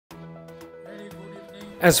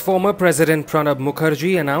As former President Pranab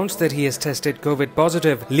Mukherjee announced that he has tested COVID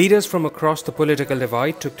positive, leaders from across the political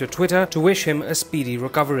divide took to Twitter to wish him a speedy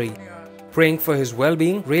recovery. Praying for his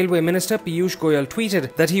well-being, Railway Minister Piyush Goyal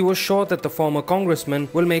tweeted that he was sure that the former congressman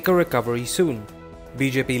will make a recovery soon.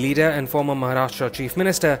 BJP leader and former Maharashtra Chief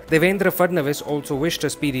Minister Devendra Fadnavis also wished a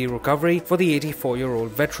speedy recovery for the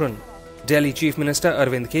 84-year-old veteran. Delhi Chief Minister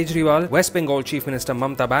Arvind Kejriwal, West Bengal Chief Minister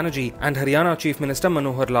Mamta Banerjee and Haryana Chief Minister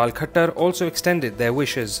Manohar Lal Khattar also extended their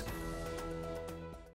wishes.